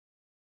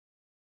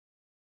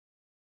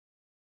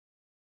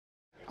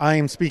I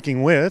am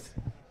speaking with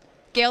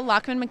Gayle,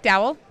 Laakmann,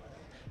 McDowell.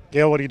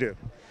 Gayle. What do you do?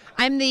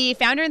 I'm the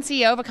founder and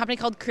CEO of a company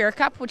called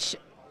CareerCup, which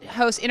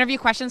hosts interview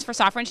questions for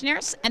software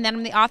engineers. And then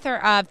I'm the author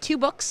of 2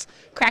 books,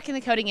 Cracking the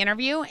Coding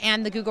Interview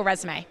and the Google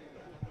Resume.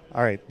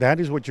 All right,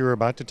 that is what you're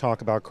about to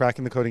talk about,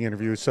 cracking the coding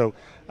interview. So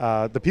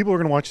the people who are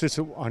going to watch this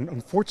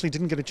unfortunately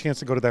didn't get a chance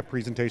to go to that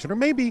presentation, or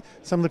maybe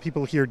some of the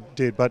people here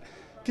did, but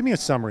give me a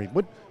summary.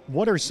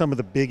 What are some of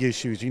the big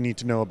issues you need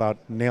to know about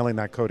nailing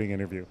that coding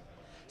interview?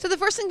 So the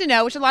first thing to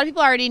know, which a lot of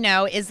people already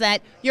know, is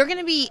that you're going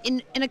to be,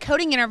 in a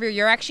coding interview,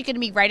 you're actually going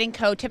to be writing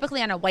code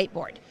typically on a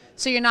whiteboard.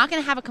 So you're not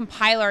going to have a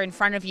compiler in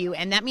front of you,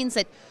 and that means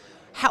that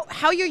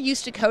how you're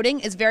used to coding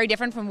is very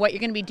different from what you're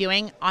going to be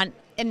doing in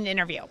an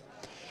interview.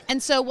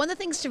 And so one of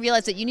the things to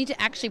realize that you need to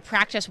actually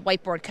practice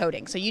whiteboard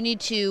coding. So you need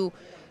to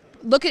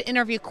look at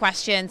interview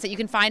questions that you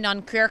can find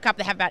on CareerCup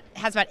that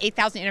has about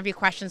 8,000 interview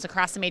questions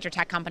across the major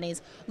tech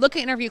companies. Look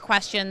at interview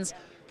questions,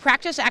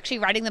 practice actually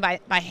writing them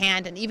by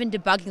hand and even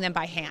debugging them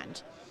by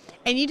hand.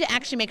 And you need to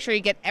actually make sure you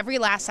get every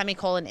last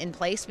semicolon in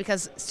place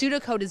because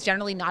pseudo-code is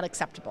generally not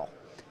acceptable.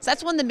 So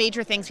that's one of the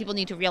major things people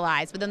need to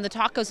realize. But then the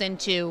talk goes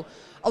into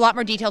a lot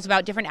more details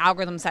about different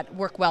algorithms that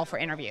work well for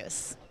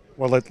interviews.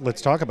 Well,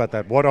 let's talk about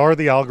that. What are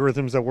the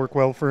algorithms that work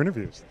well for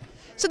interviews?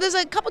 So there's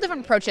a couple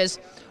different approaches.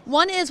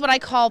 One is what I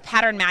call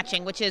pattern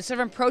matching, which is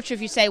sort of an approach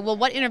if you say, well,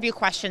 what interview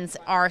questions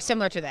are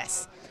similar to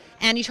this?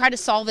 And you try to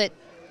solve it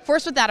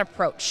first with that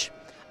approach.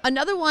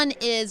 Another one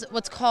is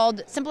what's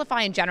called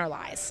simplify and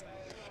generalize.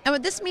 And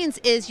what this means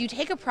is you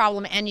take a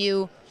problem and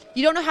you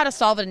don't know how to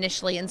solve it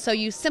initially, and so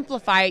you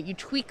simplify it, you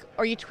tweak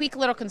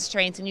little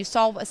constraints, and you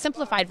solve a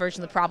simplified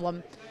version of the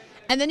problem.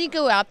 And then you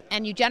go up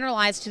and you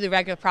generalize to the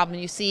regular problem,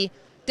 and you see,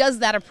 does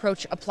that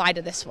approach apply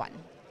to this one?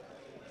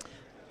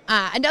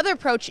 Another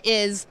approach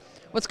is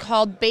what's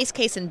called base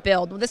case and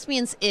build. What this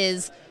means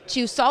is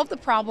to solve the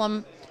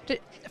problem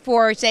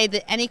for, say,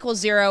 the n equals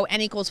 0, n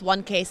equals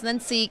 1 case, and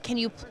then see, can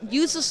you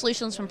use the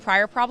solutions from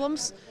prior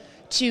problems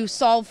to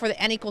solve for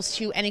the n equals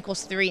 2, n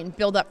equals 3, and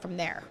build up from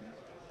there.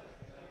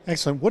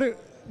 Excellent. What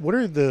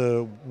are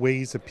the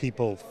ways that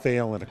people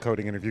fail in a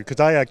coding interview? Because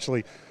I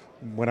actually,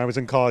 when I was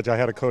in college, I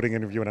had a coding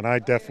interview and I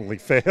definitely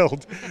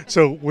failed.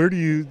 So where do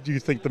you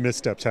think the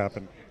missteps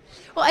happen?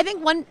 Well, I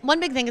think one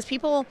big thing is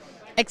people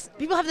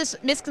have this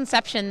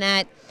misconception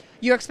that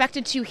you're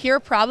expected to hear a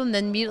problem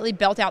then immediately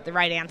belt out the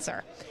right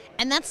answer.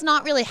 And that's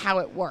not really how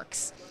it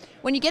works.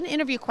 When you get an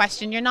interview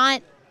question, you're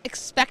not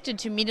expected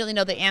to immediately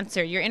know the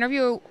answer. Your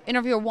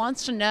interviewer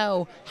wants to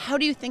know, how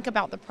do you think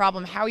about the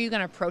problem? How are you going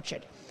to approach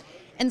it?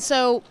 And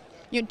so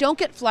don't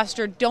get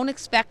flustered. Don't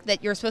expect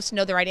that you're supposed to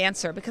know the right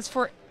answer, because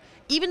for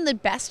even the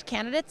best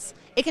candidates,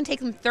 it can take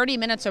them 30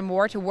 minutes or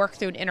more to work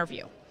through an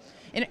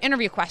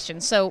interview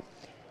question. So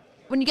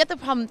when you get the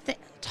problem,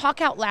 talk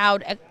out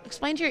loud,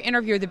 explain to your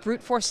interviewer the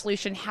brute force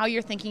solution, how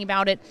you're thinking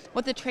about it,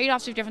 what the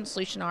trade-offs of different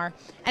solutions are,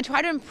 and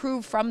try to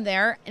improve from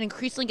there and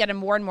increasingly get a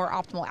more and more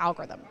optimal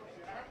algorithm.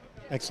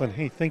 Excellent.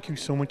 Hey, thank you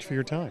so much for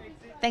your time.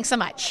 Thanks so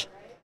much.